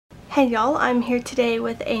Hey y'all, I'm here today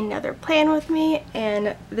with another plan with me,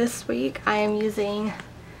 and this week I am using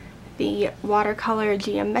the Watercolor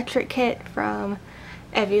Geometric Kit from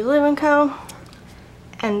Evie Lou Co.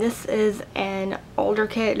 And this is an older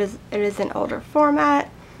kit. It is an older format,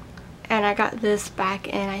 and I got this back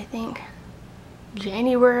in, I think,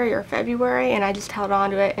 January or February, and I just held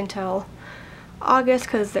on to it until August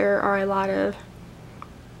because there's a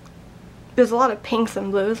lot of pinks and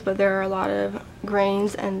blues, but there are a lot of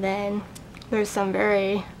greens, and then there's some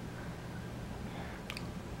very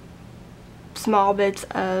small bits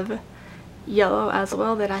of yellow as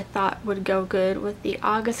well that I thought would go good with the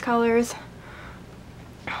August colors.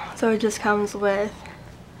 So it just comes with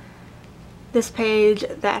this page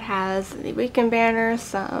that has the weekend banner,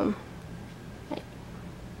 some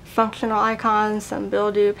functional icons, some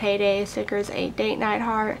bill due, payday stickers, a date night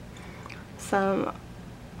heart, some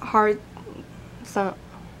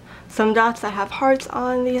dots that have hearts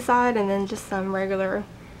on the side, and then just some regular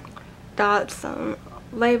dots, some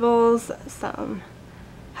labels, some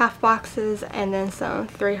half boxes, and then some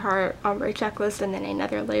 3-heart ombre checklist, and then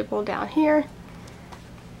another label down here.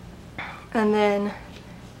 And then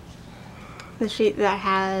the sheet that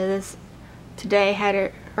has today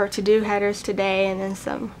header or to-do headers today, and then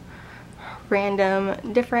some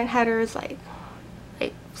random different headers like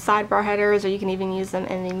sidebar headers, or you can even use them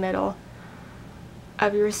in the middle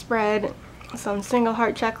of your spread. Some single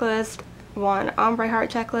heart checklist, one ombre heart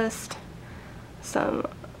checklist, some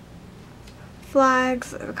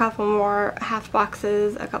flags, a couple more half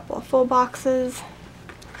boxes, a couple of full boxes,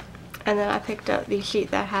 and then I picked up the sheet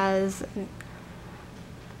that has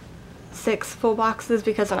 6 full boxes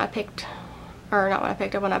because when I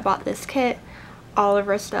bought this kit, all of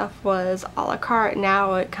her stuff was a la carte.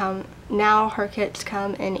 Now her kits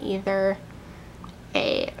come in either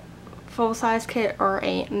a full-size kit or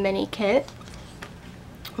a mini kit.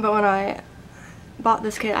 But when I bought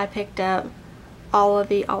this kit, I picked up all of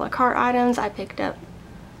the a la carte items. I picked up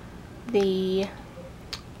the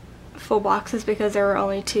full boxes because there were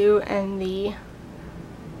only 2 in the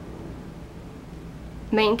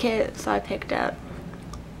main kit, so I picked up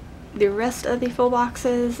the rest of the full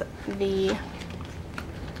boxes, the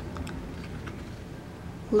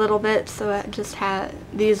little bits. So it just had,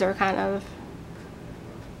 these are kind of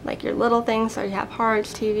like your little things, so you have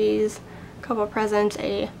hearts, TVs, a couple of presents,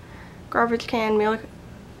 a garbage can,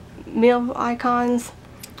 meal icons,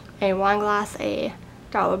 a wine glass, a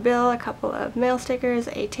dollar bill, a couple of mail stickers,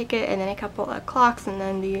 a ticket, and then a couple of clocks, and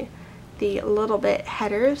then the little bit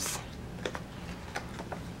headers,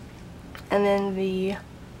 and then the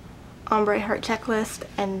ombre heart checklist,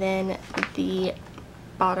 and then the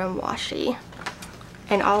bottom washi.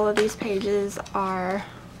 And all of these pages are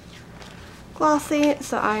glossy,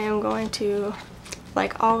 so I am going to,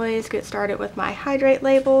 like always, get started with my hydrate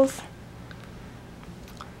labels.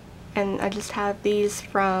 And I just have these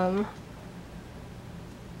from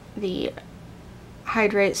the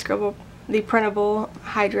printable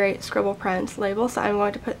Hydrate Scribble Prints label, so I'm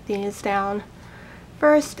going to put these down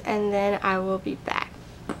first and then I will be back.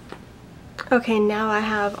 Okay, now I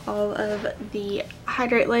have all of the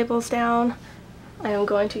hydrate labels down. I am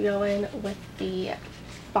going to go in with the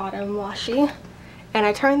bottom washi, and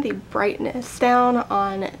I turned the brightness down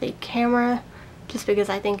on the camera just because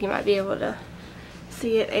I think you might be able to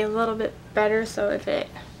see it a little bit better, so if it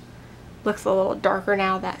looks a little darker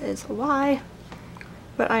now, that is why.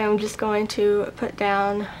 But I am just going to put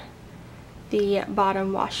down the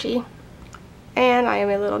bottom washi, and I am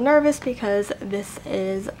a little nervous because this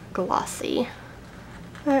is glossy,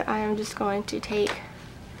 but I am just going to take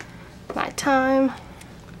my time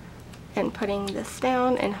and putting this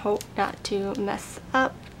down and hope not to mess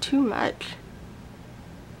up too much.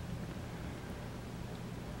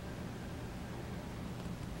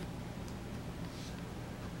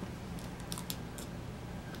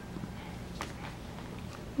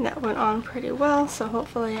 That went on pretty well, so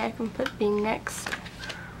hopefully I can put the next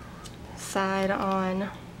side on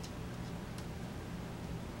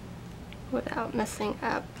without messing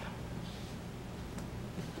up.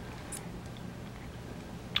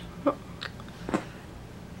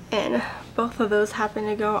 And both of those happen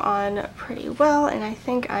to go on pretty well, and I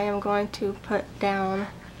think I am going to put down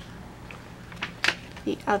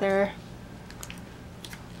the other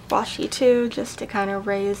washi too, just to kind of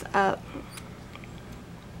raise up,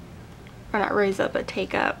 or not raise up, but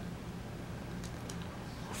take up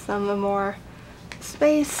some more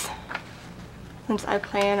space, since I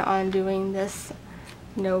plan on doing this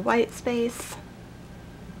no white space.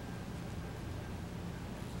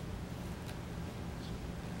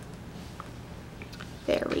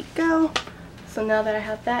 There we go. So So now that I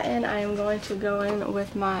have that in, I am going to go in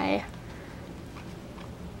with my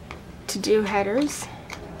to-do headers.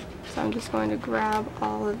 So I'm just going to grab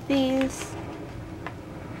all of these.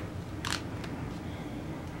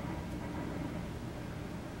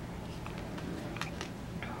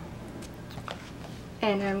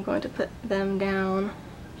 And I'm going to put them down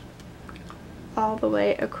all the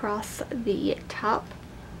way across the top.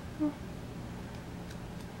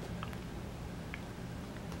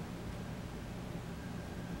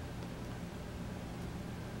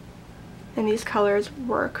 And these colors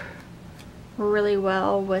work really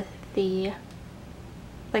well with the,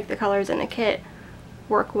 like the colors in the kit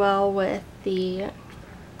work well with the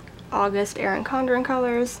August Erin Condren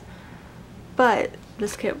colors, but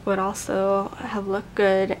this kit would also have looked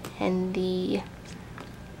good in the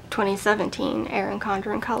 2017 Erin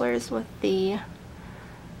Condren colors with the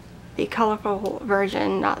colorful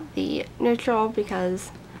version, not the neutral, because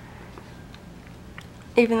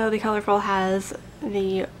even though the colorful has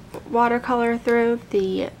the watercolor through,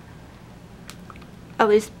 at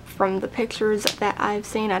least from the pictures that I've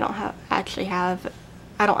seen, I don't actually have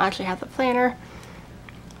the planner,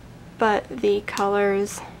 but the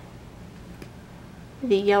colors,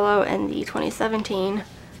 the yellow and the 2017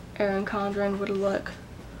 Erin Condren would look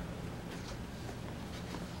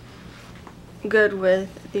good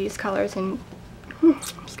with these colors and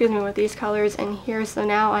with these colors in here. So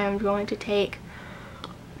now I am going to take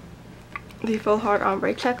the full hard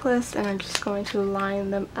ombre checklist and I'm just going to line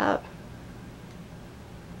them up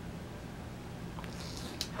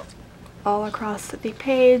all across the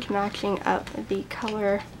page, matching up the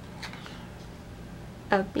color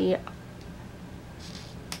of the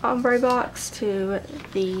ombre box to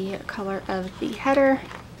the color of the header.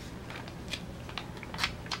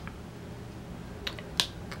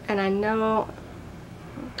 And I know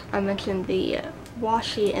I mentioned the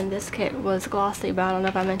washi in this kit was glossy, but I don't know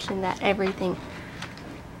if I mentioned that everything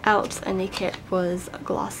else in the kit was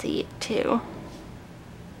glossy too.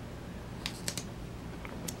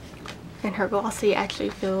 And her glossy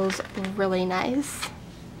actually feels really nice.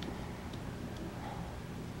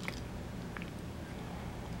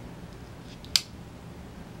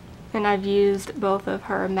 And I've used both of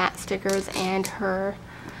her matte stickers and her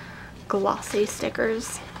glossy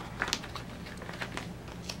stickers.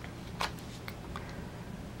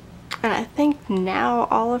 And I think now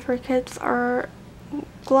all of her kits are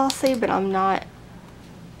glossy, but I'm not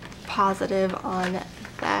positive on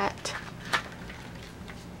that.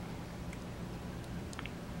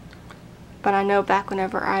 But I know back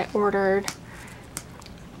whenever I ordered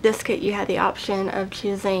this kit, you had the option of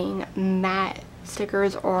choosing matte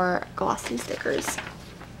stickers or glossy stickers.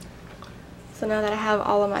 So now that I have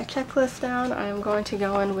all of my checklists down, I'm going to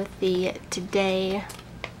go in with the today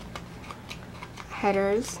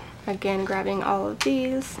headers. Again, grabbing all of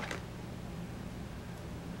these.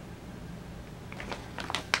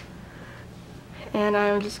 And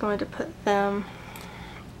I'm just going to put them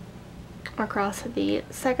across the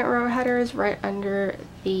second row headers right under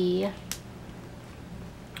the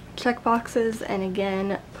check boxes, and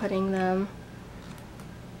again putting them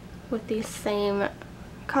with the same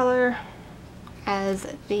color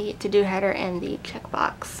as the to-do header and the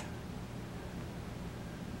checkbox.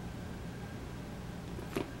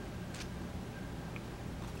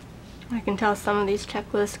 I can tell some of these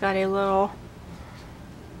checklists got a little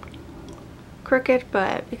crooked,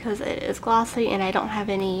 but because it is glossy and I don't have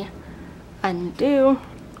any undo,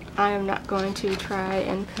 I am not going to try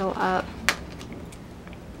and peel up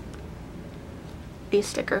the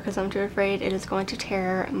sticker because I'm too afraid it is going to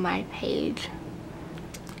tear my page.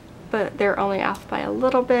 But they're only off by a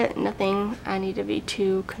little bit, nothing I need to be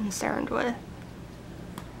too concerned with.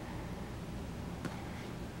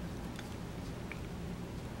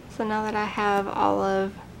 So now that I have all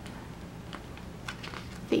of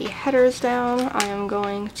the headers down, I am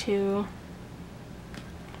going to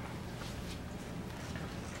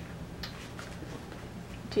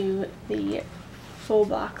do the full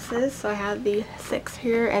boxes. So I have the 6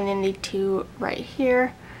 here and then the 2 right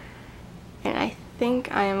here. And I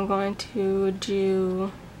think I am going to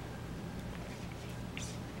do,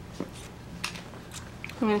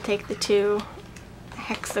 I'm going to take the 2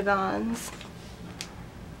 hexagons.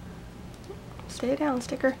 Stay down,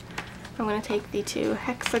 sticker. I'm going to take the 2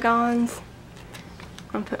 hexagons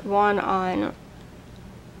and put one on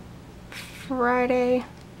Friday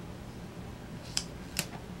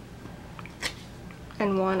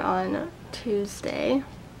and one on Tuesday.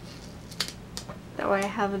 That way I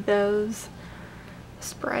have those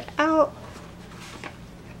spread out.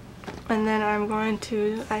 And then I'm going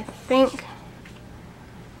to, I think,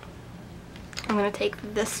 I'm going to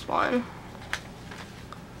take this one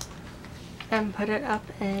and put it up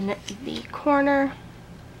in the corner.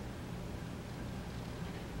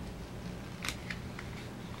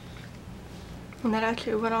 And that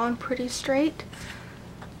actually went on pretty straight.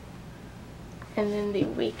 And then the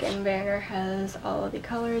weekend banner has all of the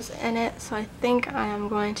colors in it, so I think I am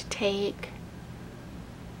going to take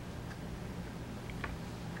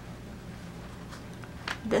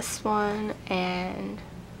this one and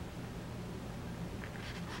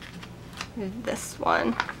this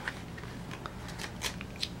one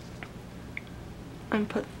and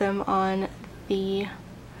put them on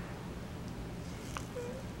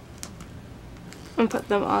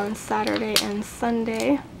Saturday and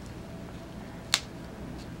Sunday.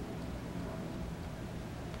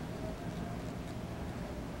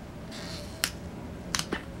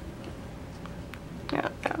 Yeah,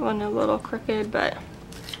 that one a little crooked, but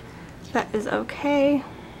that is okay.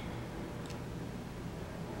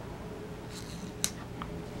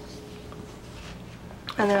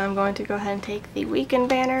 And then I'm going to go ahead and take the weekend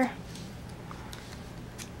banner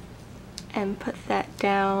and put that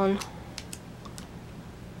down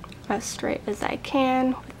as straight as I can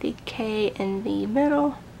with the K in the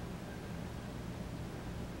middle.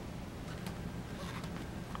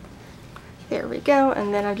 There we go.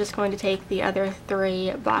 And then I'm just going to take the other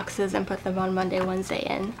 3 boxes and put them on Monday, Wednesday,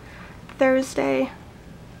 and Thursday.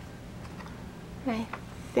 I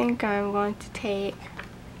think I'm going to take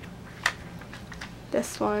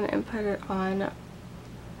this one and put it on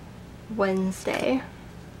Wednesday.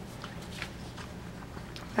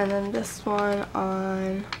 And then this one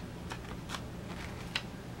on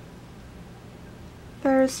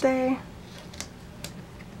Thursday.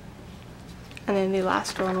 And then the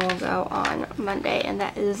last one will go on Monday. And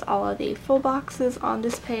that is all of the full boxes on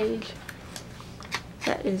this page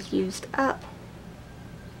that is used up.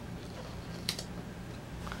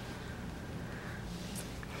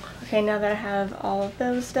 Okay, now that I have all of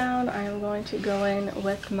those down, I am going to go in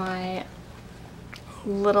with my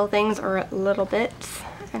little things, or little bits,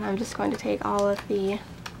 and I'm just going to take all of the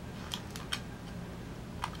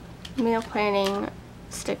meal planning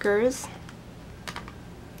stickers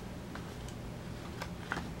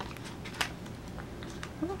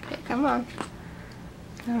okay, come on.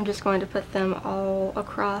 And I'm just going to put them all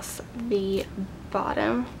across the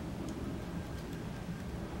bottom.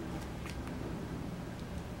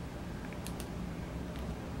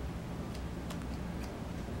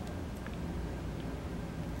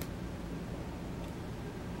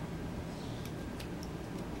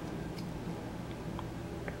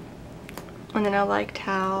 And then I liked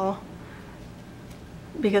how,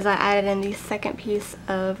 because I added in the second piece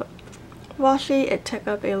of washi, it took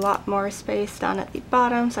up a lot more space down at the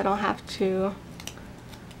bottom, so I don't have to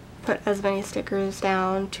put as many stickers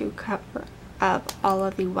down to cover up all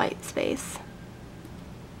of the white space.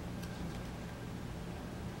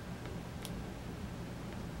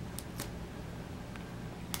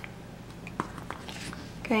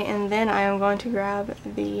 Okay, and then I am going to grab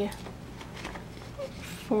the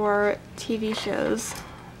 4 TV shows,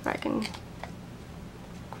 if I can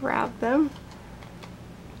grab them.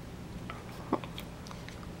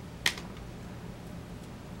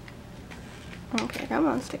 Okay, come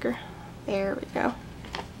on, sticker. There we go.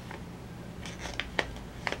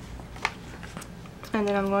 And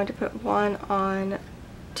then I'm going to put one on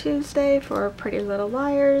Tuesday for Pretty Little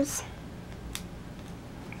Liars.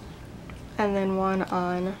 And then one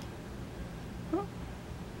on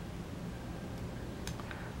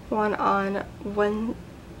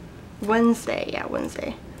Wednesday,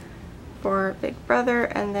 Wednesday for Big Brother,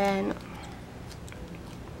 and then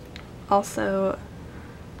also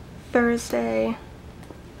Thursday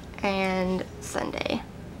and Sunday.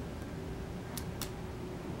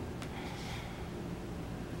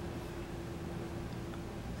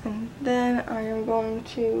 And then I am going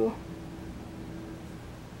to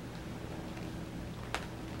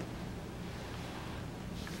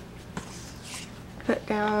put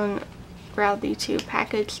down, grab the 2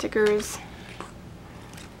 package stickers,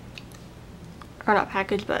 or not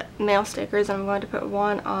package, but mail stickers. I'm going to put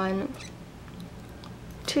one on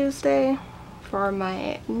Tuesday for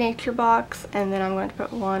my nature box, and then I'm going to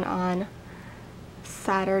put one on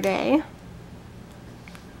Saturday.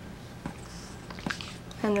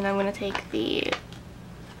 And then I'm going to take the, if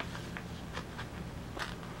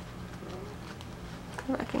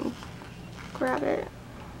I can grab it,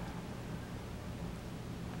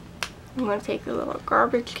 I'm going to take the little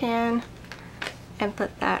garbage can and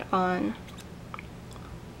put that on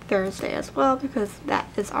Thursday as well, because that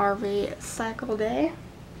is our recycle day.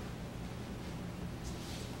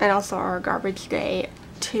 And also our garbage day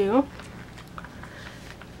too.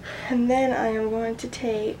 And then I am going to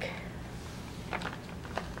take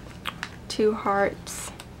 2 hearts,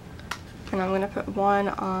 and I'm going to put one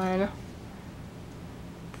on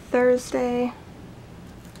Thursday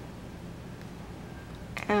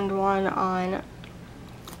and one on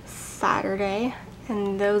Saturday,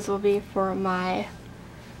 and those will be for my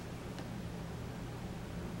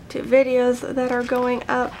 2 videos that are going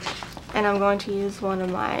up. And I'm going to use one of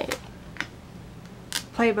my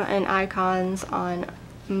play button icons on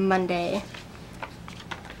Monday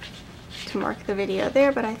to mark the video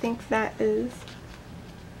there, but I think that is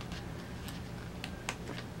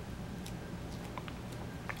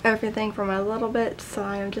everything for my little bit, so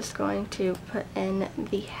I am just going to put in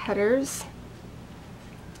the headers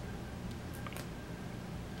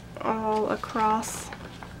all across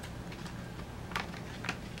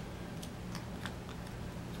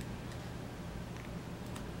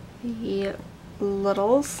the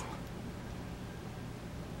littles.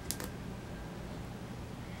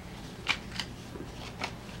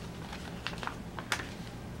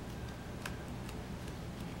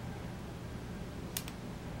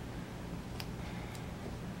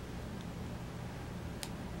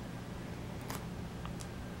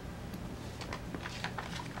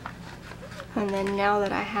 And then now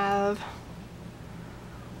that I have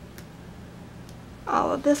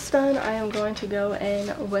all of this done, I am going to go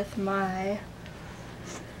in with my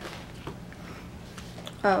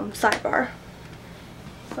sidebar.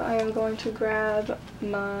 So I am going to grab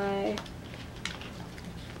my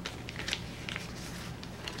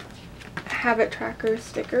habit tracker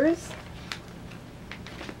stickers.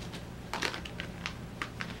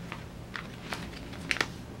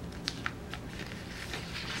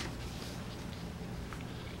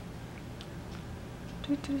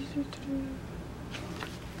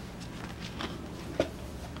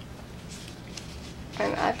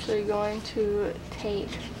 I'm actually going to take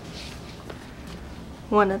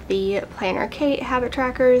one of the Planner Kate habit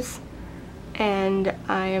trackers, and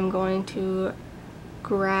I am going to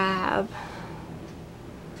grab,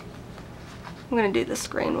 I'm going to do the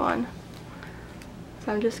screen one.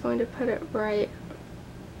 So I'm just going to put it right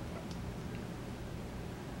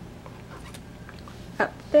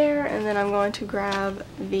up there, and then I'm going to grab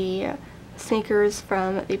the sneakers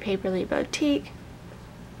from the Paperly Bowtique,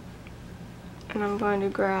 and I'm going to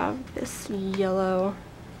grab this yellow,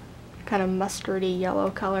 kind of mustardy yellow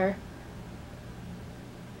color,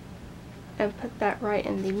 and put that right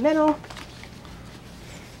in the middle.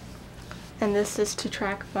 And this is to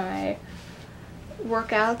track my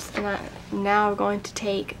workouts, and now I'm going to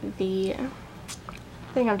take the, I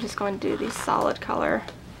think I'm just going to do the solid color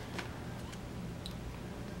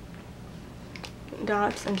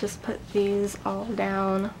dots and just put these all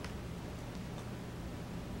down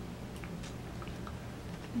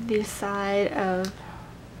the side of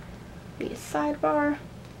the sidebar.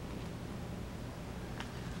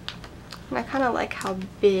 And I kind of like how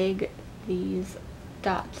big these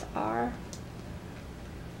dots are.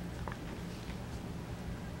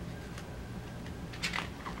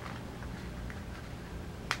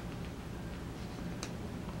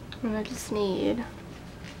 And I just need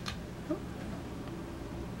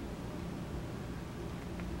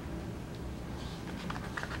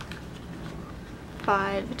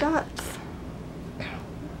five dots.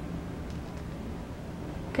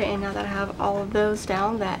 Okay, and now that I have all of those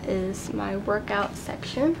down, that is my workout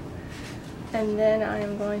section. And then I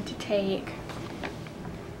am going to take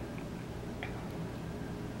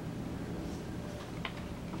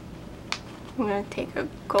a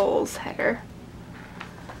goals header,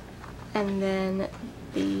 and then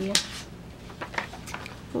the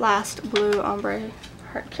last blue ombre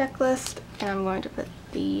heart checklist, and I'm going to put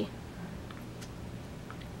the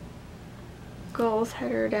goals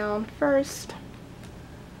header down first.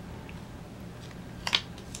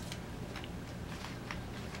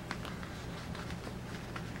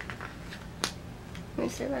 Let me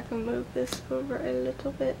see if I can move this over a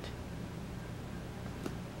little bit.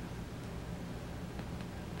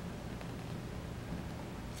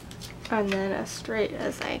 And then as straight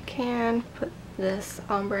as I can, put this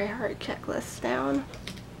ombre heart checklist down.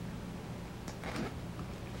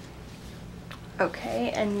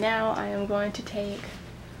 Okay, and now I am going to take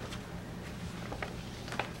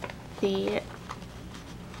the,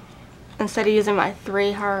 instead of using my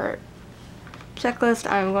 3 heart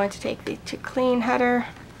checklist, I'm going to take the to clean header,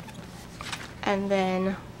 and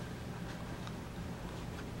then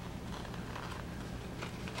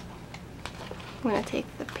I'm going to take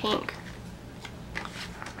the pink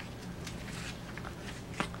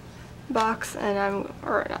box, and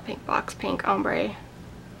or not pink box, pink ombre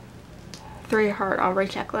 3 heart ombre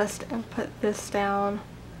checklist, and put this down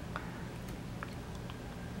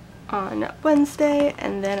on Wednesday,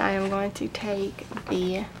 and then I am going to take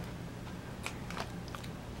the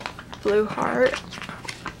blue heart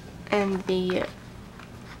and the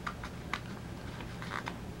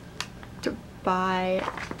to buy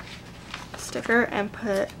sticker and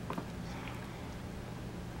put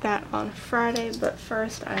that on Friday. But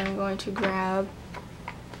first I am going to grab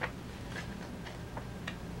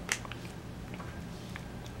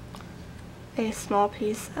a small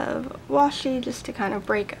piece of washi just to kind of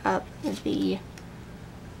break up the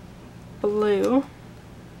blue.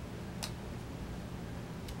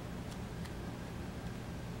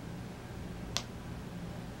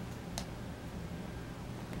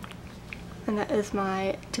 And that is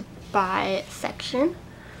my to buy section.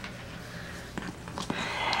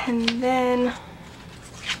 And then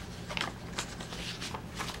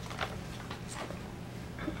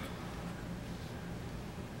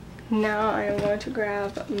now I am going to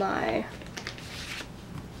grab my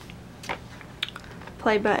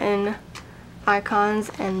play button icons,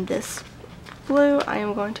 and this blue I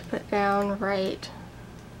am going to put down right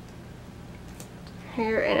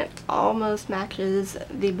here, and it almost matches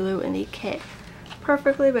the blue in the kit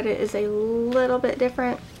perfectly, but it is a little bit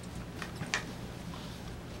different.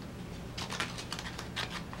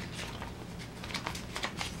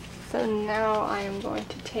 So now I am going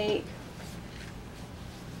to take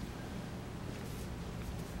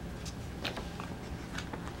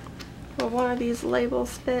will one of these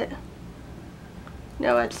labels fit?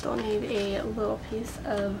 No, I'd still need a little piece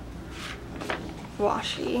of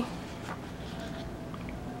washi.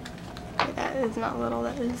 Okay, that is not little,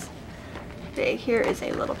 that is big. Here is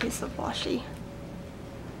a little piece of washi.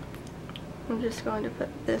 I'm just going to put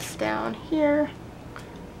this down here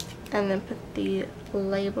and then put the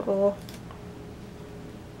label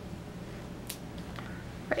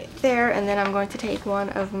right there, and then I'm going to take one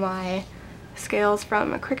of my scales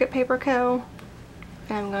from CricketPaperCo,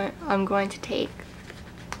 and I'm going to take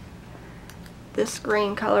this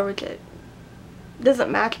green color, which it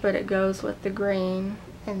doesn't match, but it goes with the green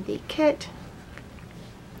in the kit.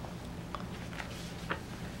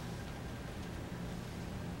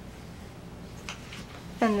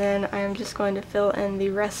 And then I'm just going to fill in the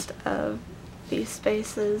rest of these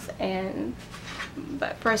spaces,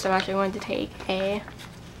 but first I'm actually going to take a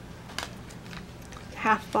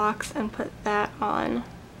half box and put that on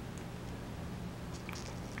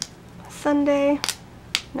Sunday,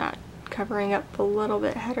 not covering up the little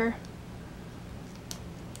bit header.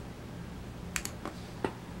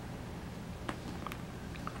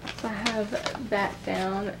 So I have that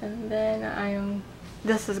down, and then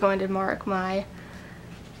this is going to mark my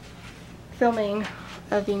filming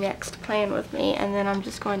of the next plan with me, and then I'm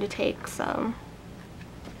just going to take some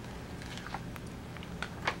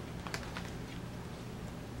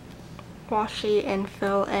washi and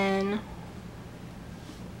fill in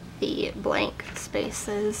the blank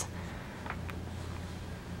spaces.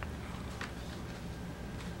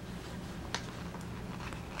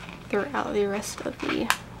 Throughout the rest of the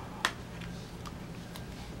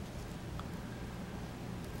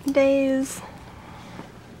days.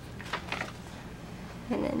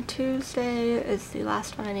 And then Tuesday is the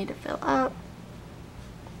last one I need to fill up.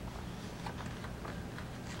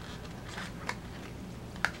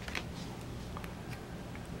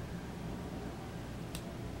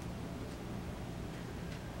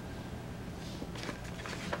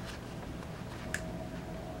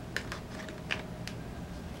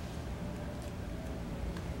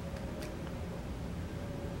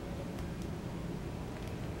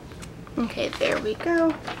 Okay, there we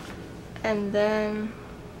go. And then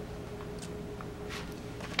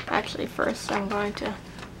actually first I'm going to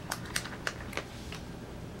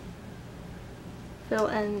fill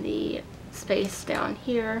in the space down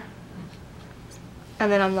here,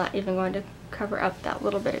 and then I'm not even going to cover up that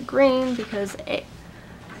little bit of green because it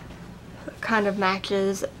kind of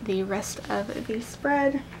matches the rest of the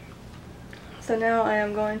spread. So now I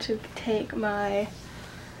am going to take my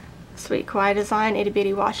Sweet Kawaii Design Itty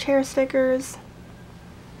Bitty Wash Hair stickers,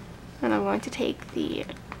 and I'm going to take the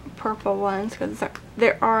purple ones because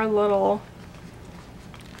there are little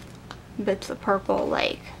bits of purple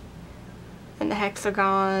like in the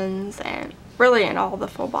hexagons and really in all the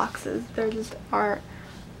full boxes. There just aren't,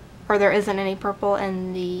 or there isn't any purple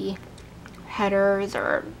in the headers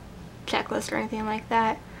or checklist or anything like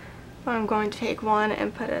that. But I'm going to take one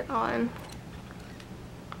and put it on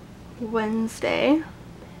Wednesday,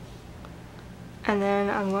 and then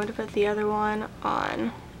I'm going to put the other one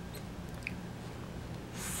on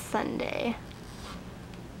Sunday.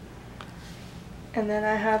 And then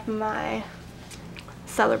I have my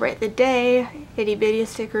celebrate the day. Itty bitty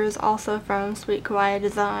stickers also from Sweet Kawaii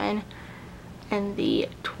Design. And the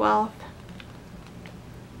 12th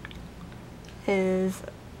is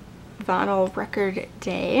Vinyl Record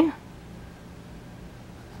Day.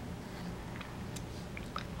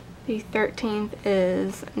 The 13th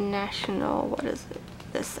is National, what does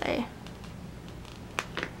this say?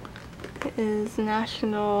 It is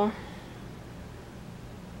National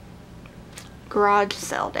Garage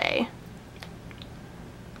Sale Day.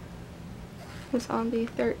 It's on the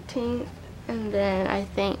 13th, and then I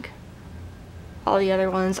think all the other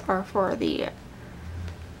ones are for the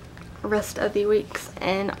rest of the weeks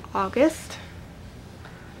in August.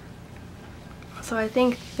 So I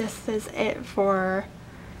think this is it for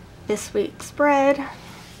this week's spread.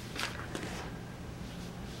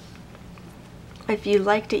 If you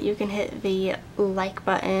liked it, you can hit the like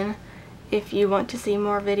button. If you want to see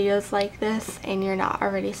more videos like this and you're not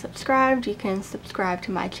already subscribed, you can subscribe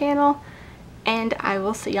to my channel, and I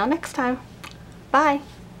will see y'all next time. Bye!